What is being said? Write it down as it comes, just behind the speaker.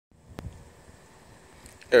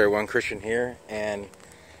Hey everyone, Christian here, and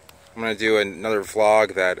I'm going to do another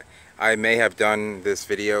vlog that I may have done this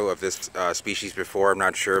video of this species before, I'm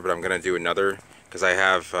not sure, but I'm going to do another because I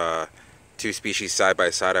have two species side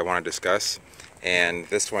by side I want to discuss, and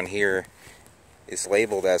this one here is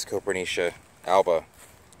labeled as Copernicia alba,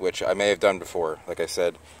 which I may have done before, like I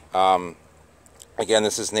said. Again,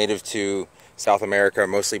 this is native to South America,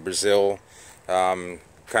 mostly Brazil, kind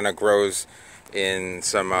of grows in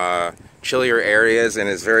some chillier areas and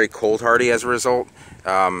is very cold hardy as a result.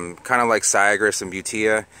 Kind of like Syagris and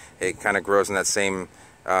Butea, it kind of grows in that same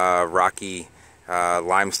rocky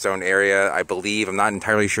limestone area, I believe. I'm not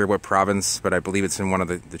entirely sure what province, but I believe it's in one of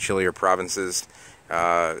the chillier provinces,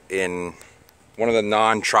 in one of the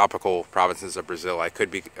non-tropical provinces of Brazil. I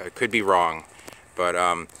could be wrong,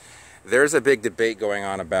 but there's a big debate going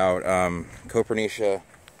on about Copernicia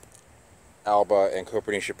alba and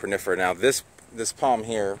Copernicia prunifera. Now this palm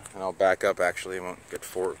here, and I'll back up actually, I won't get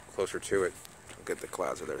closer to it. I'll get the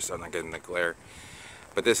clouds over there so I'm not getting the glare.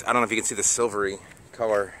 But this, I don't know if you can see the silvery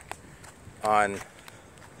color on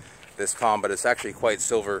this palm, but it's actually quite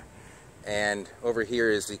silver. And over here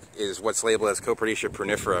is what's labeled as Copernicia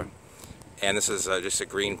prunifera. And this is just a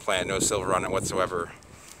green plant, no silver on it whatsoever.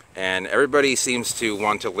 And everybody seems to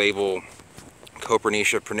want to label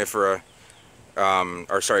Copernicia prunifera,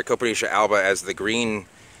 Copernicia alba as the green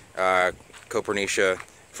Copernicia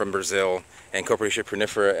from Brazil, and Copernicia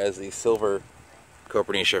prunifera as the silver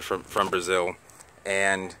Copernicia from Brazil.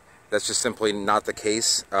 And that's just simply not the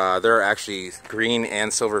case. There are actually green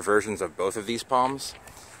and silver versions of both of these palms,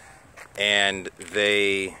 and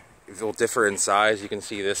they'll differ in size. You can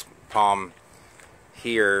see this palm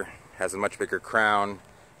here has a much bigger crown,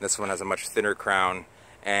 this one has a much thinner crown,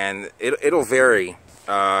 and it'll vary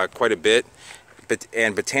quite a bit.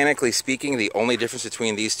 And botanically speaking, the only difference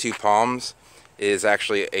between these two palms is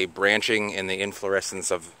actually a branching in the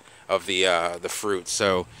inflorescence of the fruit.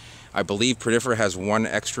 So I believe prunifera has one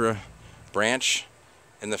extra branch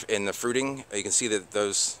in the fruiting. You can see that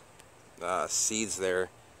those seeds there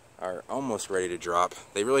are almost ready to drop.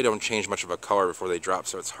 They really don't change much of a color before they drop,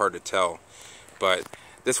 so it's hard to tell. But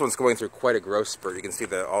this one's going through quite a growth spurt. You can see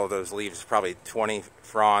that all of those leaves, probably 20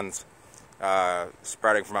 fronds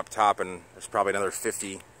sprouting from up top, and there's probably another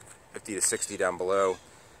 50 to 60 down below.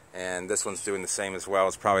 And this one's doing the same as well.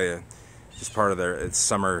 It's probably just part of its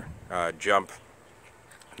summer jump.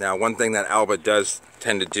 Now, one thing that alba does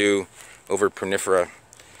tend to do over prunifera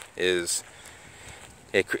is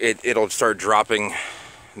it'll start dropping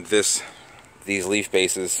these leaf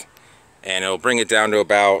bases, and it'll bring it down to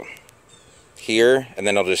about here, and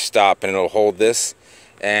then it'll just stop, and it'll hold this.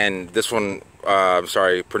 And this one,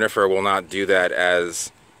 prunifera will not do that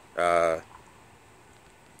as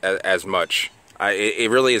much. It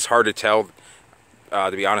really is hard to tell,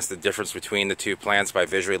 to be honest, the difference between the two plants by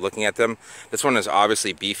visually looking at them. This one is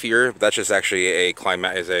obviously beefier, but that's just actually a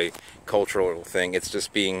cultural thing. It's just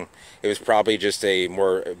it was probably just a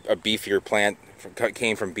beefier plant,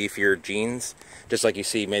 came from beefier genes, just like you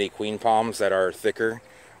see many queen palms that are thicker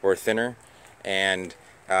or thinner. And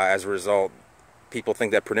as a result, people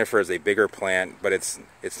think that prunifera is a bigger plant, but it's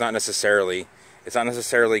not necessarily. It's not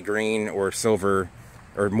necessarily green or silver,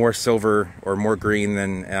 or more green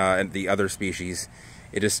than the other species.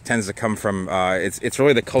 It just tends to come from it's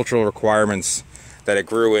really the cultural requirements that it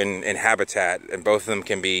grew in habitat, and both of them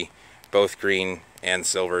can be both green and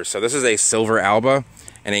silver. So this is a silver alba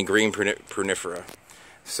and a green prunifera.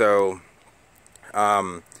 So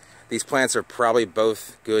these plants are probably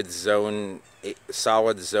both good solid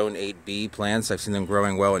zone 8B plants. I've seen them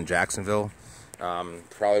growing well in Jacksonville.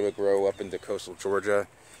 Probably would grow up into coastal Georgia,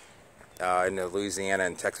 in the Louisiana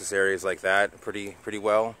and Texas areas like that pretty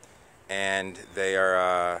well. And they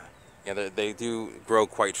are they do grow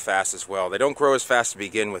quite fast as well. They don't grow as fast to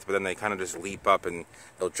begin with, but then they kind of just leap up and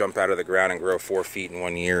they'll jump out of the ground and grow 4 feet in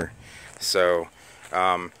 1 year. So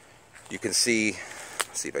you can see,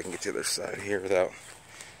 let's see if I can get to the other side here without,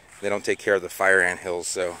 they don't take care of the fire ant hills,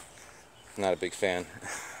 so I'm not a big fan.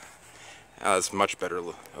 It's much better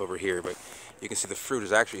over here, but you can see the fruit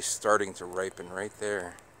is actually starting to ripen right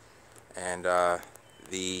there. And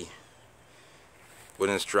when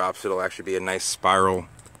this drops, it'll actually be a nice spiral.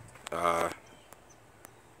 It'll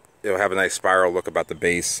have a nice spiral look about the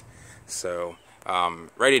base. So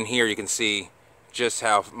right in here, you can see just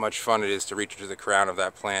how much fun it is to reach to the crown of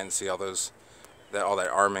that plant and see all that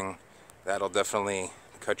arming. That'll definitely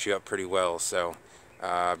cut you up pretty well. So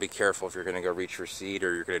be careful if you're going to go reach for seed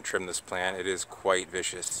or you're going to trim this plant. It is quite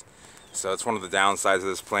vicious. So it's one of the downsides of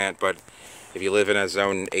this plant, but if you live in a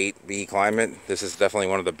zone 8B climate, this is definitely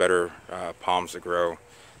one of the better palms to grow.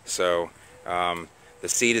 So The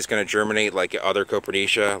seed is going to germinate like other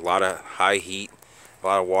Copernicia, a lot of high heat, a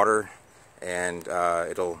lot of water, and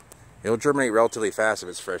it'll germinate relatively fast if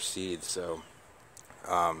it's fresh seed. So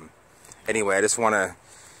anyway,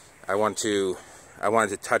 I wanted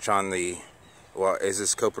to touch on the, well, is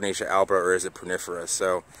this Copernicia alba or is it prunifera?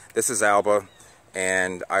 So this is alba,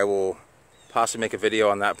 and I will possibly make a video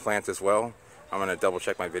on that plant as well. I'm going to double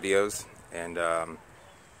check my videos, and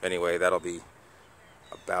anyway, that'll be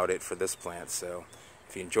about it for this plant. So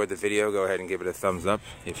if you enjoyed the video, go ahead and give it a thumbs up.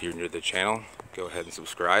 If you're new to the channel, go ahead and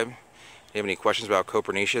subscribe. If you have any questions about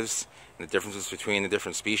Copernicias and the differences between the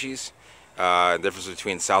different species, the difference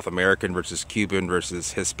between South American versus Cuban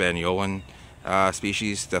versus Hispaniolan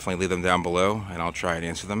species, definitely leave them down below and I'll try and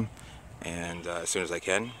answer them and as soon as I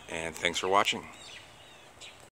can. And thanks for watching.